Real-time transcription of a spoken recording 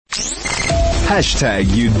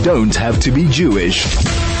You don't have to be Jewish.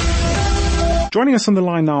 Joining us on the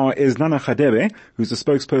line now is Nana Radebe, who's the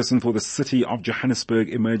spokesperson for the City of Johannesburg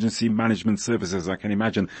Emergency Management Services. I can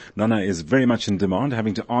imagine Nana is very much in demand,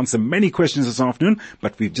 having to answer many questions this afternoon,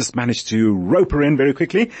 but we've just managed to rope her in very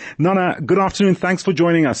quickly. Nana, good afternoon. Thanks for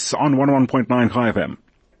joining us on 101.9 High FM.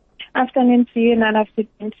 Afternoon to you, and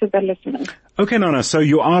afternoon to the listeners. Okay, Nana, so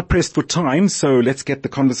you are pressed for time, so let's get the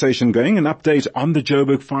conversation going. An update on the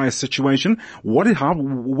Joburg fire situation. What is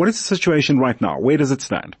the situation right now? Where does it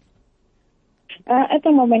stand? At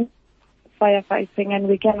the moment, firefighting, and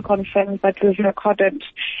we can confirm that we've recorded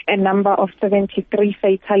a number of 73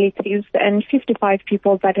 fatalities and 55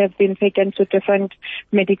 people that have been taken to different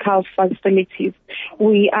medical facilities.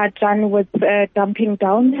 We are done with dumping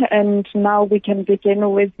down, and now we can begin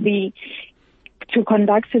to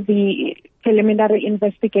conduct the preliminary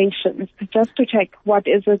investigations just to check what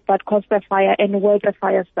is it that caused the fire and where the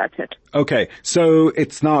fire started. Okay, so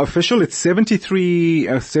it's now official. It's 73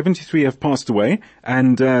 have passed away.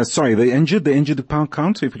 And, the injured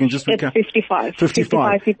count, if we can just recap. It's 55.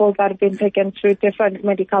 55 people that have been taken to different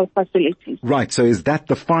medical facilities. Right, so is that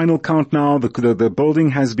the final count now? The building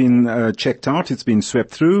has been checked out, it's been swept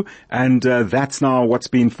through, and that's now what's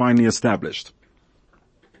been finally established?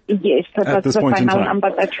 Yes, so that's the final number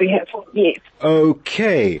that we have. Yes.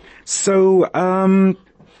 Okay. So,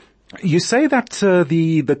 you say that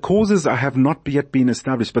the causes have not yet been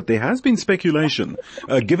established, but there has been speculation,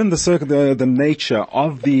 given the nature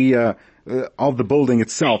of the building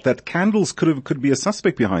itself, that candles could be a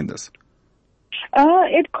suspect behind this.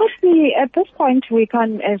 It could be. At this point, we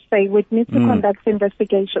can't say. We need to conduct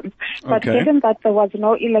investigations. But given that there was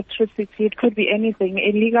no electricity, it could be anything.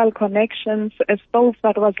 Illegal connections, a stove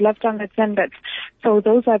that was left unattended. So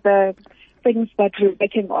those are the things that we're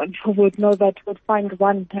working on. We would know that we'd find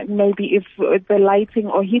one, maybe if the lighting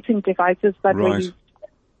or heating devices that were used.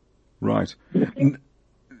 Right.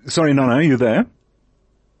 Sorry, Nana, are you there?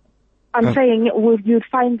 I'm saying you'd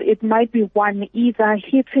find it might be one, either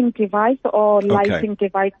heating device or lighting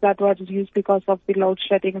device that was used because of the load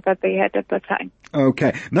shedding that they had at the time.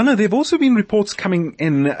 Okay. No, there have also been reports coming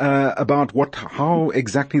in about how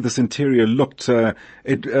exactly this interior looked.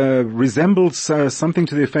 It resembles something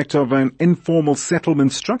to the effect of an informal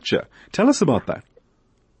settlement structure. Tell us about that.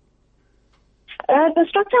 The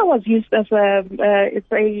structure was used as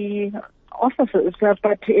offices,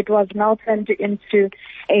 but it was now turned into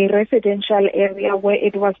a residential area where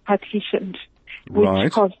it was partitioned,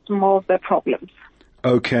 which caused more of the problems.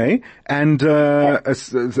 Okay, and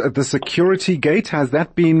the security gate, has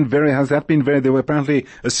that been very? There were apparently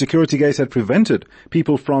a security gate had prevented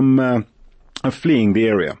people from fleeing the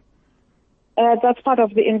area. That's part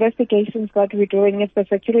of the investigations that we're doing. If the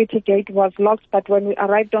security gate was locked, but when we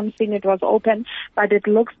arrived on scene, it was open. But it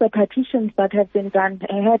looks the partitions that have been done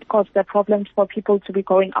had caused the problems for people to be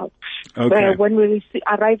going out. Okay. When we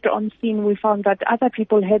arrived on scene, we found that other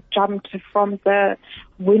people had jumped from the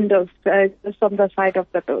windows from the side of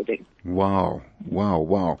the building. Wow.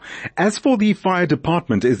 As for the fire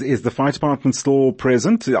department, is the fire department still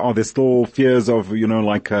present? Are there still fears of,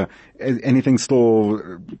 anything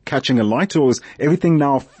still catching a light, or is everything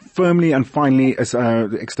now firmly and finally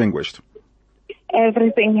extinguished?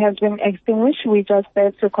 Everything has been extinguished. We just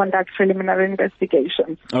there to conduct preliminary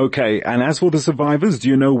investigations. Okay. And as for the survivors, do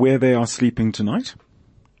you know where they are sleeping tonight?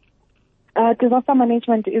 Disaster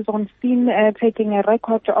management is on scene, taking a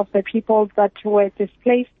record of the people that were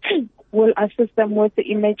displaced. We'll assist them with the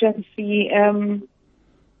emergency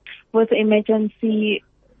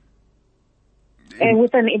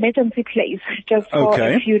with an emergency place just for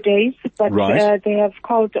a few days. But they have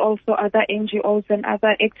called also other NGOs and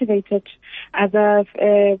activated other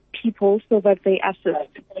people so that they assist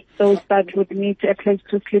those that would need a place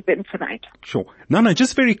to sleep in tonight. Sure. Nana,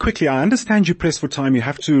 just very quickly, I understand you press for time. You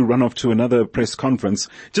have to run off to another press conference.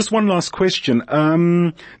 Just one last question.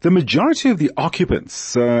 The majority of the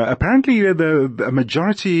occupants, apparently the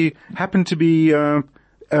majority happen to be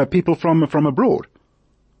people from abroad.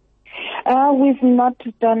 We've not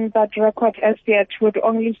done that record as yet. We'd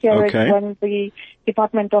only hear it when the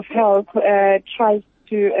Department of Health tries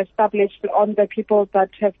to establish on the people that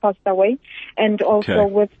have passed away. And also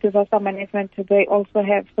with disaster management, they also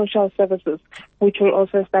have social services, which will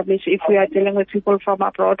also establish if we are dealing with people from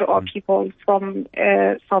abroad or people from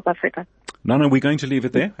South Africa. Nana, we're going to leave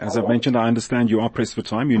it there. As I've mentioned, I understand you are pressed for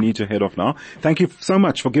time. You need to head off now. Thank you so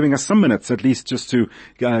much for giving us some minutes, at least just to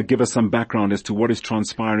give us some background as to what is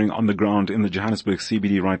transpiring on the ground in the Johannesburg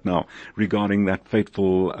CBD right now regarding that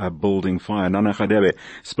fateful building fire. Nana Radebe,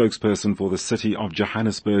 spokesperson for the City of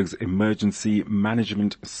Johannesburg's Emergency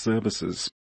Management Services.